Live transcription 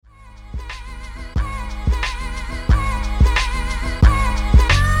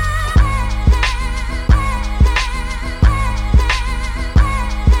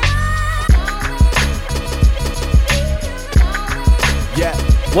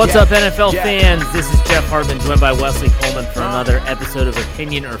What's up, NFL fans? This is Jeff Hartman, joined by Wesley Coleman for another episode of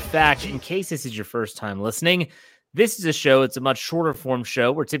Opinion or Fact. In case this is your first time listening, this is a show. It's a much shorter form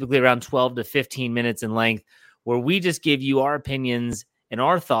show. We're typically around 12 to 15 minutes in length, where we just give you our opinions and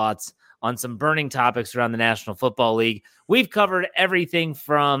our thoughts on some burning topics around the National Football League. We've covered everything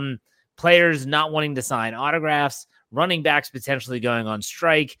from players not wanting to sign autographs, running backs potentially going on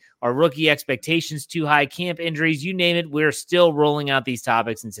strike, our rookie expectations too high, camp injuries, you name it. We're still rolling out these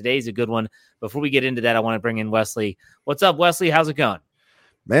topics, and today's a good one. Before we get into that, I want to bring in Wesley. What's up, Wesley? How's it going?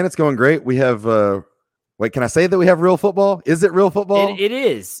 Man, it's going great. We have, wait, can I say that we have real football? Is it real football? It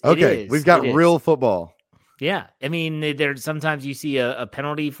is. Okay, we've got real football. Yeah. I mean, there's sometimes you see a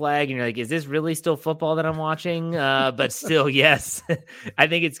penalty flag and you're like, is this really still football that I'm watching? But still, yes, I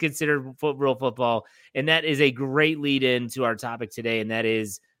think it's considered real football. And that is a great lead in to our topic today. And that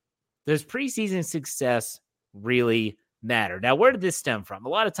is, does preseason success really matter? Now, where did this stem from? A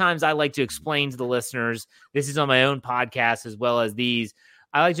lot of times I like to explain to the listeners, this is on my own podcast as well as these.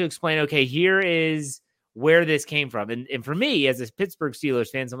 I like to explain, okay, here is where this came from. And for me, as a Pittsburgh Steelers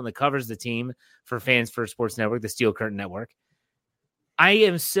fan, someone that covers the team for Fans First Sports Network, the Steel Curtain Network, I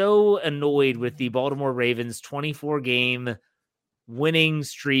am so annoyed with the Baltimore Ravens 24-game winning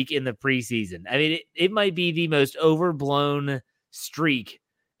streak in the preseason. I mean, it might be the most overblown streak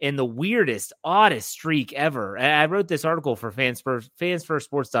and the weirdest, oddest streak ever. I wrote this article for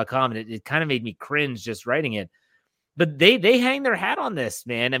fansfirstsports.com, and it kind of made me cringe just writing it. But they hang their hat on this,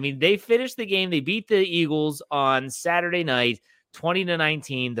 man. I mean, they finished the game. They beat the Eagles on Saturday night,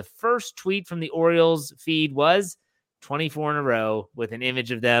 20-19. The first tweet from the Orioles feed was 24 in a row with an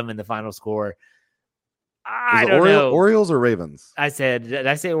image of them and the final score. I don't know. Orioles or Ravens? Did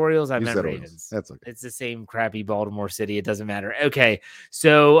I say Orioles? I meant Ravens. That's okay. It's the same crappy Baltimore City. It doesn't matter. Okay,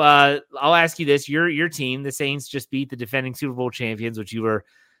 so I'll ask you this. Your team, the Saints, just beat the defending Super Bowl champions, which you were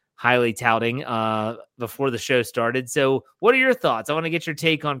highly touting before the show started. So what are your thoughts? I want to get your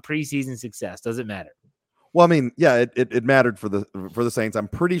take on preseason success. Does it matter? Well, I mean, yeah, it mattered for the Saints. I'm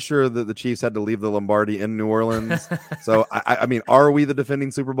pretty sure that the Chiefs had to leave the Lombardi in New Orleans. So I mean, are we the defending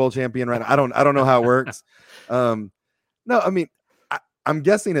Super Bowl champion right now? I don't know how it works. No, I mean, I'm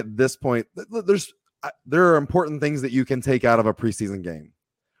guessing at this point there are important things that you can take out of a preseason game.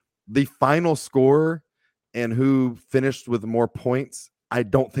 The final score and who finished with more points, I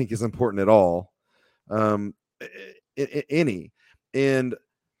don't think is important at all. Any. And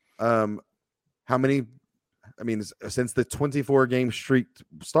how many, I mean, since the 24-game streak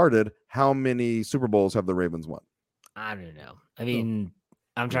started, how many Super Bowls have the Ravens won? I don't know. I mean,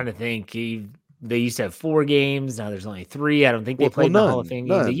 I'm trying to think. They used to have 4 games. Now there's only 3. I don't think they played in the Hall of Fame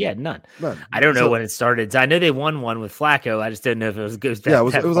game. Yeah, none. I don't know when it started. I know they won one with Flacco. I just didn't know if it goes back. Yeah,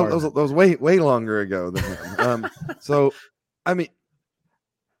 it was way longer ago than him. So, I mean,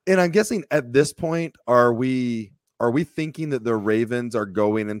 and I'm guessing at this point, are we thinking that the Ravens are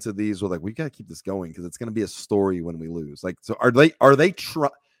going into these with like, we got to keep this going because it's going to be a story when we lose? Like, so are they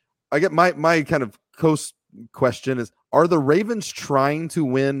I get my kind of question is, are the Ravens trying to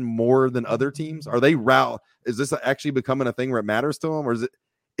win more than other teams? Are they is this actually becoming a thing where it matters to them, or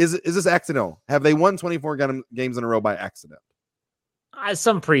is this accidental? Have they won 24 games in a row by accident?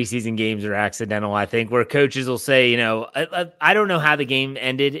 Some preseason games are accidental, I think, where coaches will say, I don't know how the game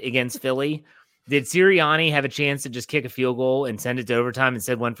ended against Philly. Did Sirianni have a chance to just kick a field goal and send it to overtime and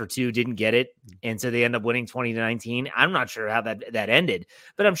said 1 for 2, didn't get it, and so they end up winning 20-19? I'm not sure how that ended,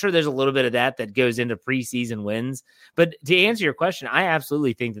 but I'm sure there's a little bit of that goes into preseason wins. But to answer your question, I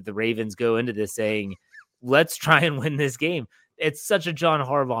absolutely think that the Ravens go into this saying, let's try and win this game. It's such a John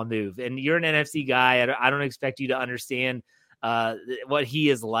Harbaugh move, and you're an NFC guy. I don't expect you to understand what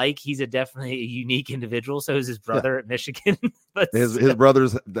he is like. He's definitely a unique individual. So is his brother at Michigan. But his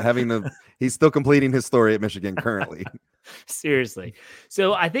brother's he's still completing his story at Michigan currently. Seriously.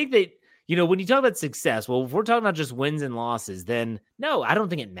 So I think that, when you talk about success, well, if we're talking about just wins and losses, then no, I don't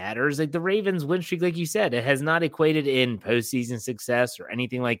think it matters. Like the Ravens win streak, like you said, it has not equated in postseason success or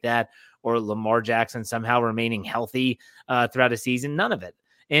anything like that, or Lamar Jackson somehow remaining healthy throughout a season. None of it.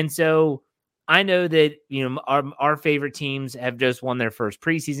 And so I know that, our favorite teams have just won their first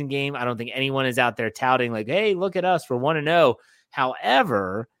preseason game. I don't think anyone is out there touting like, hey, look at us, we're 1-0.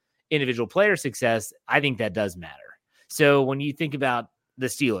 However, individual player success, I think that does matter. So when you think about the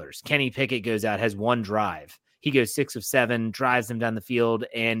Steelers, Kenny Pickett goes out, has 1 drive. He goes 6 of 7, drives them down the field,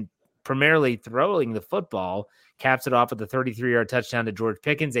 and primarily throwing the football, caps it off with a 33-yard touchdown to George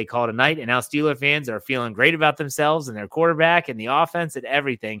Pickens. They call it a night, and now Steeler fans are feeling great about themselves and their quarterback and the offense and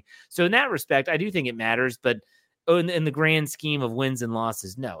everything. So in that respect, I do think it matters, but in the grand scheme of wins and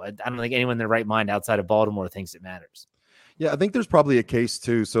losses, no. I don't think anyone in their right mind outside of Baltimore thinks it matters. Yeah, I think there's probably a case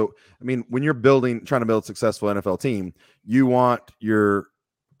too. So, I mean, when you're trying to build a successful NFL team, you want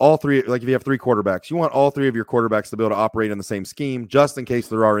all three, like if you have three quarterbacks, you want all three of your quarterbacks to be able to operate in the same scheme just in case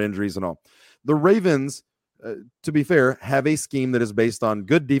there are injuries and all. The Ravens, to be fair, have a scheme that is based on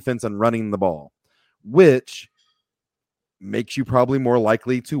good defense and running the ball, which makes you probably more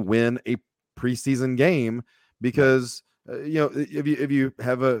likely to win a preseason game because if you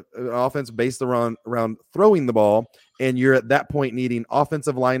have an offense based around throwing the ball and you're at that point needing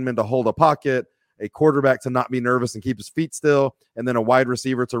offensive linemen to hold a pocket, a quarterback to not be nervous and keep his feet still, and then a wide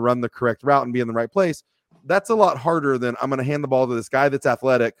receiver to run the correct route and be in the right place, that's a lot harder than I'm going to hand the ball to this guy that's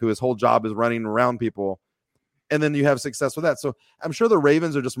athletic who his whole job is running around people, and then you have success with that. So I'm sure the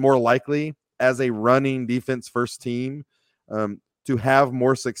Ravens are just more likely as a running defense first team to have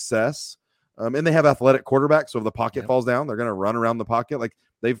more success. And they have athletic quarterbacks. So if the pocket falls down, they're going to run around the pocket. Like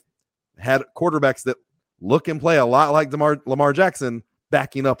they've had quarterbacks that look and play a lot like Lamar Jackson,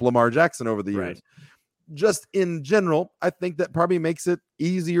 backing up Lamar Jackson over the years. Right. Just in general, I think that probably makes it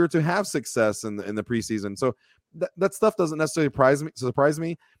easier to have success in the preseason. So that stuff doesn't necessarily surprise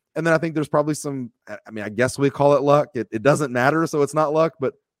me. And then I think there's probably I guess we call it luck. It doesn't matter, so it's not luck,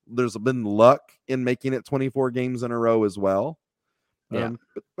 but there's been luck in making it 24 games in a row as well. Yeah.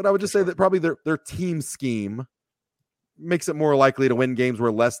 But I would just say that probably their team scheme makes it more likely to win games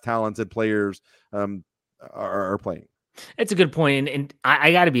where less talented players are playing. It's a good point. And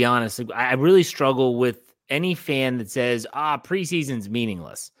I got to be honest, I really struggle with any fan that says, preseason's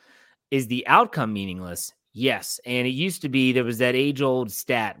meaningless. Is the outcome meaningless? Yes. And it used to be, there was that age-old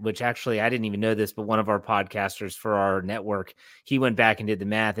stat, which actually I didn't even know this, but one of our podcasters for our network, he went back and did the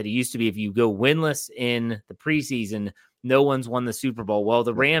math. That it used to be if you go winless in the preseason, no one's won the Super Bowl. Well,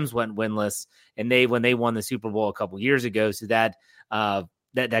 the Rams went winless, and when they won the Super Bowl a couple years ago, so that kind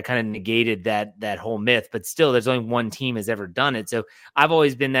of negated that whole myth. But still, there's only one team has ever done it. So I've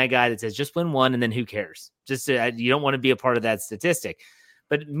always been that guy that says just win one, and then who cares? You don't want to be a part of that statistic.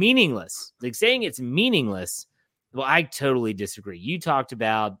 But meaningless, like saying it's meaningless, well, I totally disagree. You talked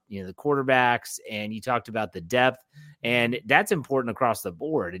about the quarterbacks, and you talked about the depth, and that's important across the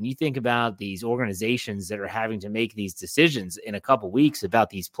board. And you think about these organizations that are having to make these decisions in a couple weeks about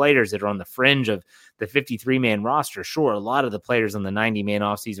these players that are on the fringe of the 53-man roster. Sure, a lot of the players on the 90-man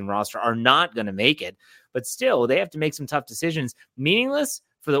offseason roster are not going to make it, but still, they have to make some tough decisions. Meaningless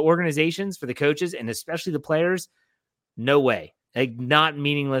for the organizations, for the coaches, and especially the players? No way. Like, not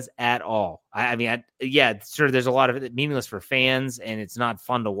meaningless at all. I mean, sure, there's a lot of it meaningless for fans, and it's not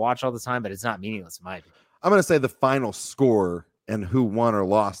fun to watch all the time, but it's not meaningless in my opinion. I'm going to say the final score and who won or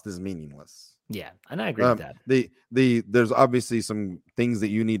lost is meaningless. Yeah, and I agree with that. There's obviously some things that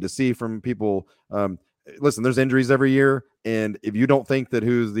you need to see from people. Listen, there's injuries every year, and if you don't think that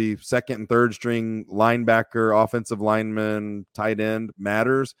who's the second and third string linebacker, offensive lineman, tight end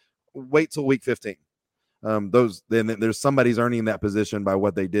matters, wait till week 15. Then there's somebody's earning that position by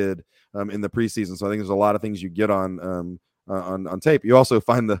what they did in the preseason. So I think there's a lot of things you get on tape. You also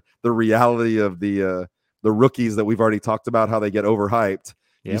find the reality of the rookies that we've already talked about, how they get overhyped.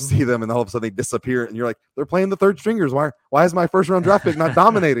 Yeah. You see them and all of a sudden they disappear, and you're like, they're playing the third stringers. Why is my first round draft pick not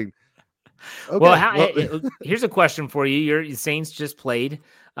dominating? Okay, well, here's a question for you. Your Saints just played.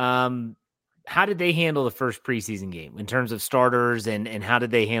 How did they handle the first preseason game in terms of starters, and how did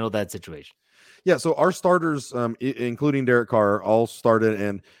they handle that situation? Yeah, so our starters, including Derek Carr, all started,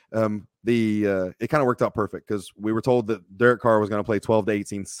 and it kind of worked out perfect because we were told that Derek Carr was going to play 12 to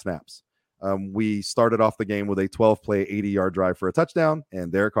 18 snaps. We started off the game with a 12-play, 80-yard drive for a touchdown,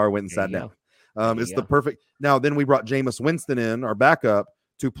 and Derek Carr went and sat down. It's the perfect. Now, then we brought Jameis Winston in, our backup,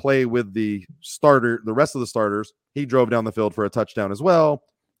 to play with the rest of the starters. He drove down the field for a touchdown as well.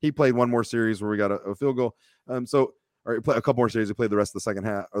 He played one more series where we got a field goal. Or he played a couple more series. He played the rest of the second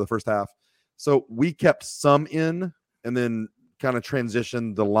half or the first half. So we kept some in and then kind of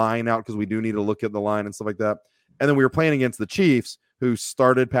transitioned the line out because we do need to look at the line and stuff like that. And then we were playing against the Chiefs, who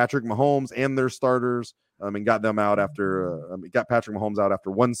started Patrick Mahomes and their starters and got them out got Patrick Mahomes out after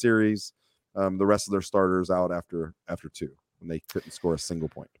one series, the rest of their starters out after two, when they couldn't score a single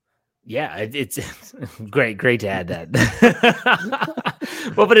point. Yeah, it's great to add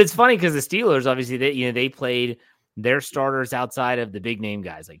that. Well, but it's funny because the Steelers, obviously, they played their starters outside of the big name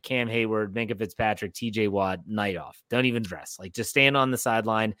guys like Cam Hayward, Minkah Fitzpatrick, TJ Watt, night off. Don't even dress. Like, just stand on the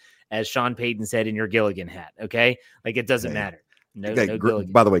sideline, as Sean Payton said, in your Gilligan hat. Okay, like, it doesn't matter. No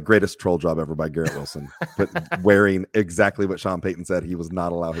by the way, greatest troll job ever by Garrett Wilson, but wearing exactly what Sean Payton said he was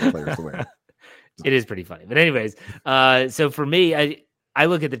not allowed his players to wear. It is pretty funny, but anyways, so for me, I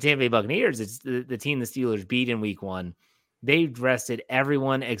look at the Tampa Bay Buccaneers. It's the team the Steelers beat in week 1. they rested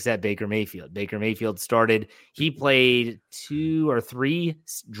everyone except Baker Mayfield. Baker Mayfield started, he played 2 or 3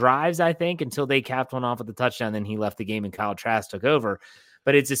 drives, I think, until they capped one off with the touchdown. Then he left the game and Kyle Trask took over.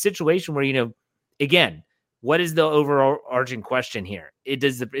 But it's a situation where, again, what is the overarching question here?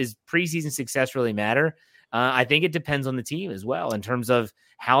 Is preseason success really matter? I think it depends on the team as well in terms of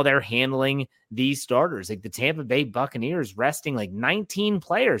how they're handling these starters. Like the Tampa Bay Buccaneers resting like 19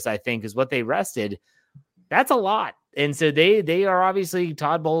 players, I think, is what they rested. That's a lot. And so they are obviously,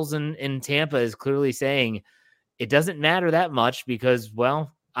 Todd Bowles in Tampa is clearly saying it doesn't matter that much because,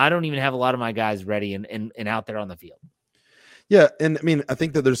 well, I don't even have a lot of my guys ready and out there on the field. Yeah. And I mean, I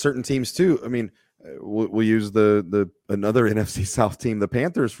think that there's certain teams too. I mean, we'll use the another NFC South team, the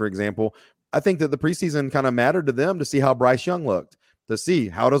Panthers, for example. I think that the preseason kind of mattered to them to see how Bryce Young looked, to see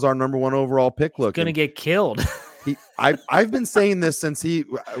how does our number 1 overall pick look. Going to get killed. I've been saying this since he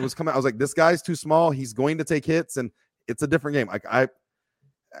was coming. I was like, this guy's too small. He's going to take hits, and it's a different game.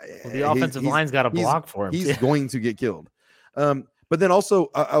 The offensive line's got a block for him. He's going to get killed. But then also,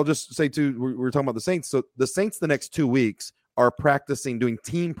 I'll just say too, we were talking about the Saints. So the Saints the next 2 weeks are practicing, doing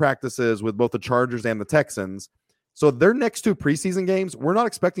team practices with both the Chargers and the Texans. So their next 2 preseason games, we're not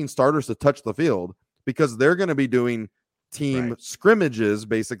expecting starters to touch the field because they're going to be doing team scrimmages,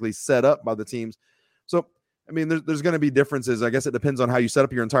 basically set up by the teams. So, I mean, there's going to be differences. I guess it depends on how you set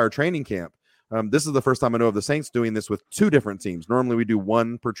up your entire training camp. This is the first time I know of the Saints doing this with 2 different teams. Normally we do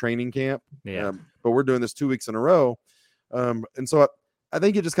 1 per training camp, but we're doing this 2 weeks in a row. And so I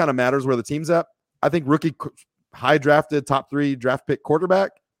think it just kind of matters where the team's at. I think rookie, high drafted, top 3 draft pick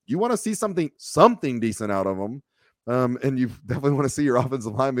quarterback, you want to see something decent out of them. And you definitely want to see your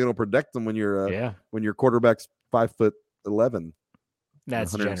offensive line be able to protect them when your quarterback's 5'11".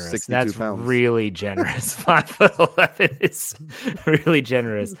 That's generous. That's pounds. Really generous. 5'11" is really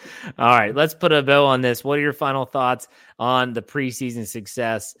generous. All right, let's put a bow on this. What are your final thoughts on the preseason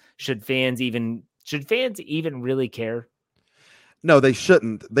success? Should fans even really care? No, they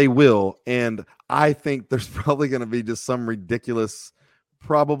shouldn't. They will. And I think there's probably going to be just some ridiculous,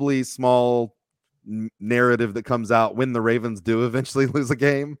 probably small narrative that comes out when the Ravens do eventually lose a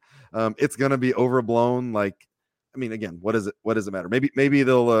game. It's going to be overblown. Like, I mean, again, what does it matter? Maybe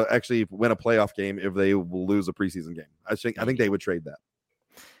they'll actually win a playoff game if they will lose a preseason game. I think they would trade that.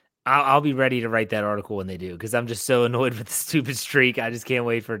 I'll be ready to write that article when they do, because I'm just so annoyed with the stupid streak. I just can't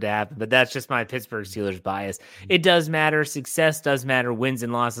wait for it to happen. But that's just my Pittsburgh Steelers bias. It does matter. Success does matter. Wins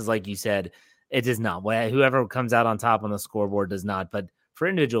and losses, like you said, it does not. Whoever comes out on top on the scoreboard does not. But for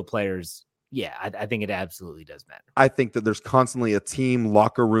individual players, yeah, I think it absolutely does matter. I think that there's constantly a team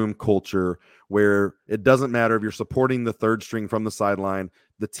locker room culture where it doesn't matter if you're supporting the third string from the sideline,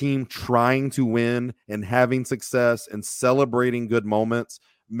 the team trying to win and having success and celebrating good moments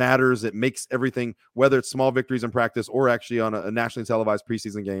matters. It makes everything, whether it's small victories in practice or actually on a nationally televised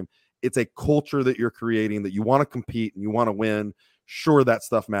preseason game, it's a culture that you're creating that you want to compete and you want to win. Sure, that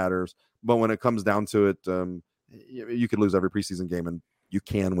stuff matters. But when it comes down to it, you could lose every preseason game and you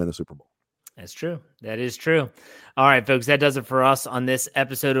can win a Super Bowl. That's true. That is true. All right, folks, that does it for us on this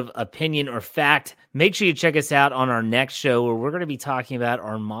episode of Opinion or Fact. Make sure you check us out on our next show where we're going to be talking about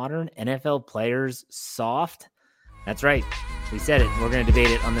our modern NFL players soft. That's right. We said it. We're going to debate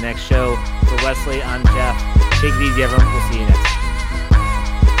it on the next show. For Wesley, I'm Jeff. Take it easy, everyone. We'll see you next time.